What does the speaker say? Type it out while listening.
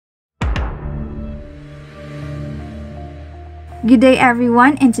Good day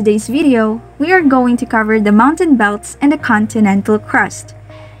everyone. In today's video, we are going to cover the mountain belts and the continental crust.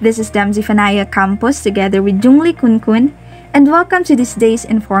 This is Dem Zephaniah Campos together with Junglie Concon, and welcome to this day's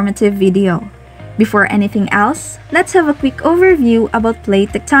informative video. Before anything else, let's have a quick overview about plate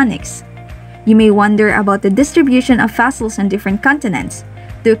tectonics. You may wonder about the distribution of fossils on different continents,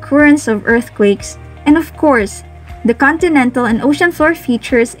 the occurrence of earthquakes, and of course, the continental and ocean floor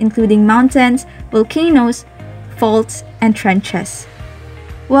features including mountains, volcanoes, faults, and trenches.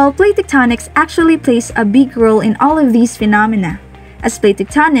 Well, plate tectonics actually plays a big role in all of these phenomena, as plate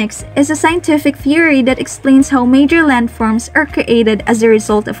tectonics is a scientific theory that explains how major landforms are created as a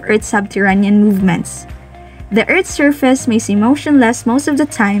result of Earth's subterranean movements. The Earth's surface may seem motionless most of the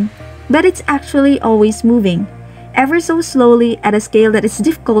time, but it's actually always moving, ever so slowly at a scale that is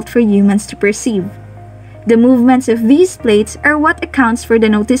difficult for humans to perceive. The movements of these plates are what accounts for the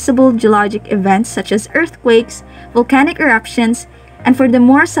noticeable geologic events such as earthquakes, volcanic eruptions, and for the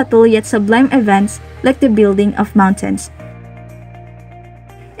more subtle yet sublime events like the building of mountains.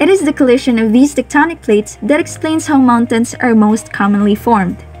 It is the collision of these tectonic plates that explains how mountains are most commonly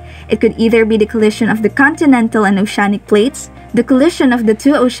formed. It could either be the collision of the continental and oceanic plates, the collision of the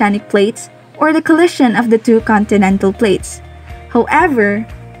two oceanic plates, or the collision of the two continental plates. However,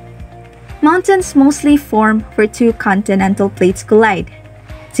 mountains mostly form where two continental plates collide.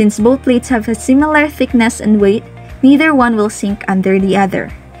 Since both plates have a similar thickness and weight, neither one will sink under the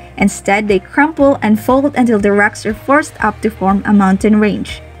other. Instead, they crumple and fold until the rocks are forced up to form a mountain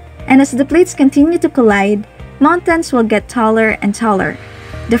range. And as the plates continue to collide, mountains will get taller and taller.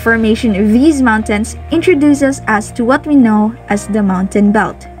 The formation of these mountains introduces us to what we know as the mountain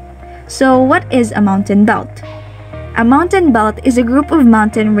belt. So, what is a mountain belt? A mountain belt is a group of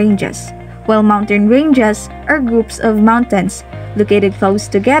mountain ranges, while mountain ranges are groups of mountains located close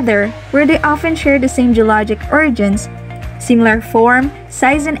together where they often share the same geologic origins, similar form,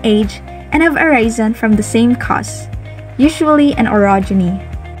 size, and age, and have arisen from the same cause, usually an orogeny.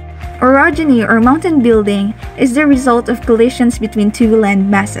 Orogeny or mountain building is the result of collisions between two land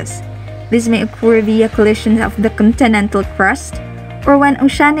masses. This may occur via collisions of the continental crust or when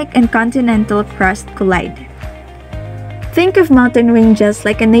oceanic and continental crust collide. Think of mountain ranges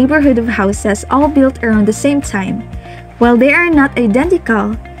like a neighborhood of houses all built around the same time. While they are not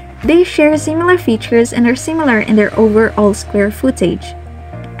identical, they share similar features and are similar in their overall square footage.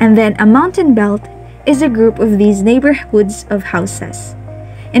 And then a mountain belt is a group of these neighborhoods of houses.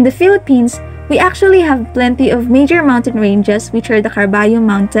 In the Philippines, we actually have plenty of major mountain ranges, which are the Carballo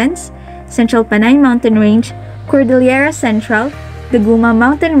Mountains, Central Panay Mountain Range, Cordillera Central, the Guma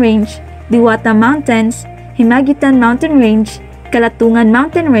Mountain Range, Diwata Mountains, Himagitan Mountain Range, Kalatungan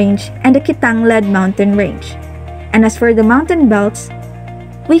Mountain Range, and the Kitanglad Mountain Range. And as for the mountain belts,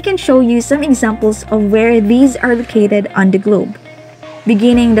 we can show you some examples of where these are located on the globe.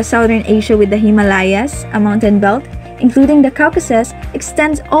 Beginning the Southern Asia with the Himalayas, a mountain belt, including the Caucasus,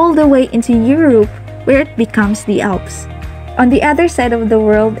 extends all the way into Europe where it becomes the Alps. On the other side of the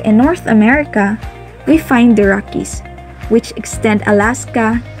world in North America, we find the Rockies, which extend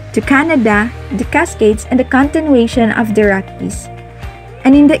Alaska to Canada, the Cascades, and the continuation of the Rockies.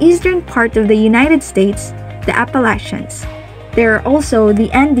 And in the eastern part of the United States, the Appalachians. There are also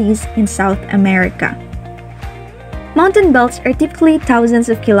the Andes in South America. Mountain belts are typically thousands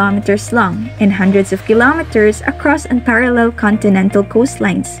of kilometers long and hundreds of kilometers across unparalleled continental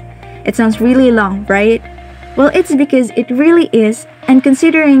coastlines. It sounds really long, right? Well, it's because it really is, and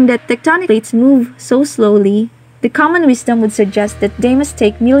considering that tectonic plates move so slowly, the common wisdom would suggest that they must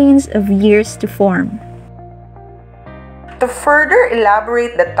take millions of years to form. To further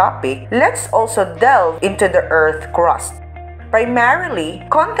elaborate the topic, let's also delve into the Earth crust. Primarily,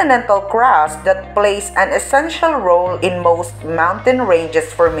 continental crust that plays an essential role in most mountain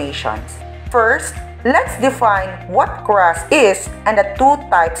ranges formations. First, let's define what crust is and the two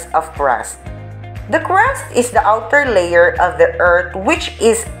types of crust. The crust is the outer layer of the Earth, which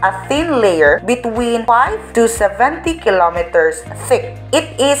is a thin layer between 5 to 70 kilometers thick.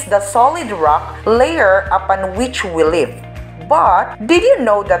 It is the solid rock layer upon which we live. But did you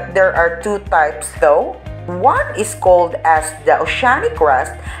know that there are two types though? One is called as the oceanic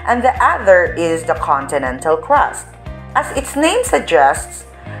crust and the other is the continental crust. As its name suggests,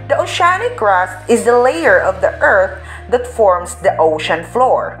 the oceanic crust is the layer of the Earth that forms the ocean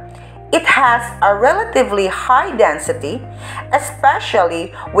floor. It has a relatively high density,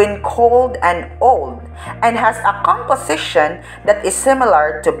 especially when cold and old, and has a composition that is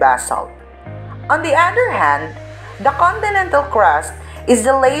similar to basalt. On the other hand, the continental crust is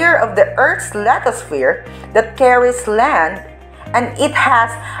the layer of the Earth's lithosphere that carries land and it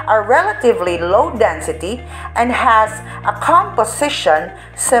has a relatively low density and has a composition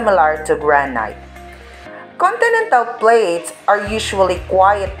similar to granite. Continental plates are usually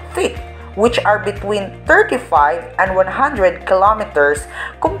quite thick, which are between 35 and 100 kilometers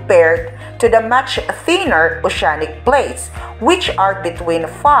compared to the much thinner oceanic plates, which are between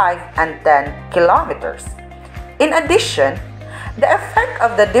 5 and 10 kilometers. In addition, the effect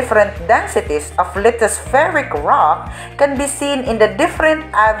of the different densities of lithospheric rock can be seen in the different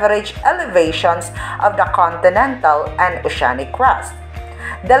average elevations of the continental and oceanic crust.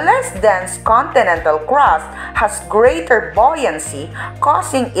 The less dense continental crust has greater buoyancy,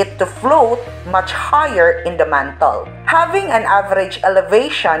 causing it to float much higher in the mantle. Having an average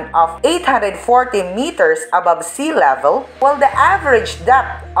elevation of 840 meters above sea level, while the average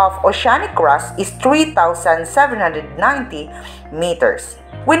depth of oceanic crust is 3,790 meters.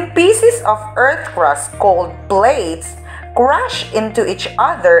 When pieces of earth crust called plates crash into each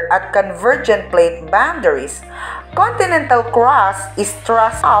other at convergent plate boundaries, continental crust is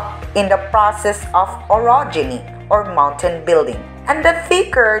thrust up in the process of orogeny, or mountain building. And the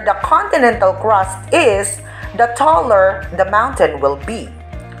thicker the continental crust is, the taller the mountain will be.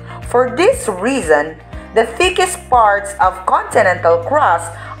 For this reason, the thickest parts of continental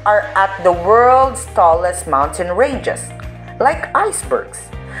crust are at the world's tallest mountain ranges, like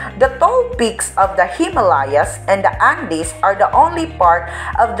icebergs. The tall peaks of the Himalayas and the Andes are the only part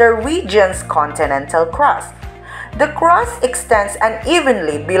of the region's continental crust. The crust extends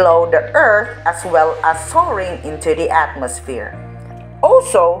unevenly below the earth as well as soaring into the atmosphere.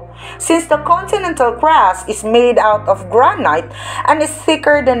 Also, since the continental crust is made out of granite and is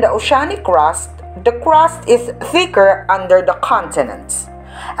thicker than the oceanic crust, the crust is thicker under the continents.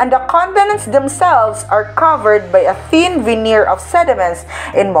 And the continents themselves are covered by a thin veneer of sediments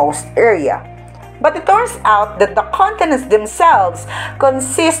in most areas. But it turns out that the continents themselves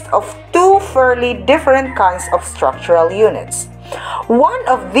consist of two fairly different kinds of structural units. One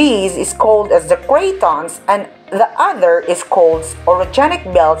of these is called as the cratons, and the other is called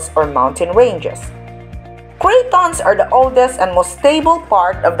orogenic belts or mountain ranges. Cratons are the oldest and most stable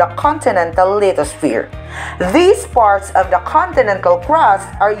part of the continental lithosphere. These parts of the continental crust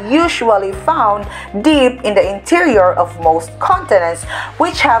are usually found deep in the interior of most continents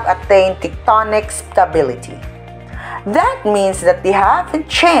which have attained tectonic stability. That means that they haven't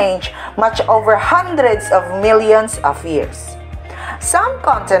changed much over hundreds of millions of years. Some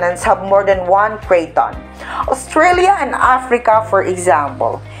continents have more than one craton. Australia and Africa, for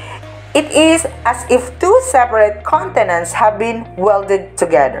example. It is as if two separate continents have been welded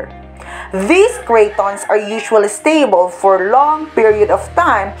together. These cratons are usually stable for a long period of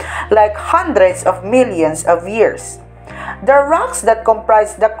time, like hundreds of millions of years. The rocks that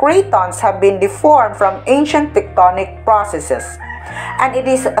comprise the cratons have been deformed from ancient tectonic processes, and it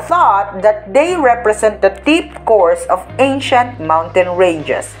is thought that they represent the deep cores of ancient mountain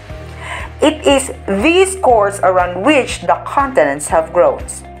ranges. It is these cores around which the continents have grown.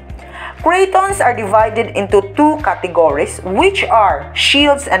 Cratons are divided into two categories, which are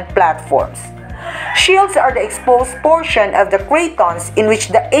shields and platforms. Shields are the exposed portion of the cratons in which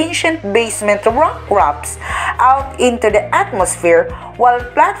the ancient basement rock crops out into the atmosphere, while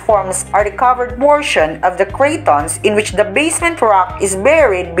platforms are the covered portion of the cratons in which the basement rock is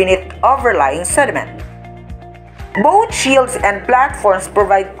buried beneath overlying sediment. Both shields and platforms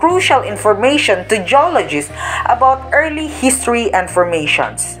provide crucial information to geologists about early history and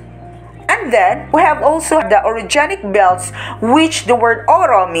formations. And then, we have also the orogenic belts, which the word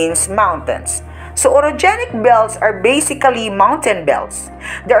oro means mountains. So orogenic belts are basically mountain belts.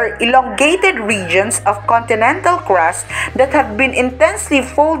 They are elongated regions of continental crust that have been intensely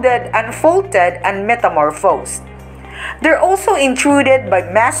folded, unfolded, and metamorphosed. They're also intruded by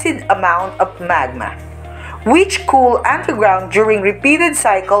massive amount of magma, which cool underground during repeated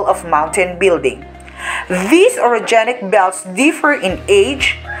cycle of mountain building. These orogenic belts differ in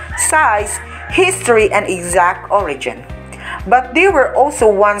age, size, history, and exact origin. But they were also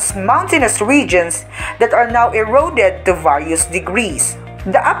once mountainous regions that are now eroded to various degrees.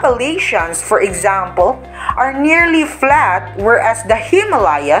 The Appalachians, for example, are nearly flat, whereas the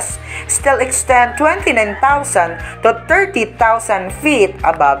Himalayas still extend 29,000 to 30,000 feet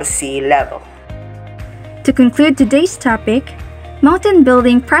above sea level. To conclude today's topic, mountain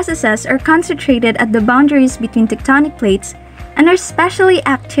building processes are concentrated at the boundaries between tectonic plates and are especially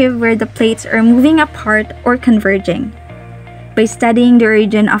active where the plates are moving apart or converging. By studying the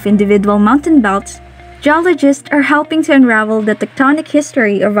origin of individual mountain belts, geologists are helping to unravel the tectonic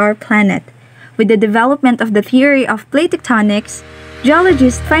history of our planet. With the development of the theory of plate tectonics,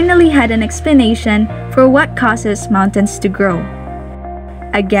 geologists finally had an explanation for what causes mountains to grow.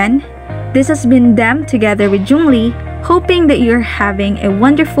 Again, this has been Dem together with Junglie, hoping that you're having a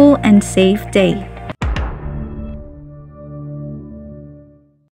wonderful and safe day.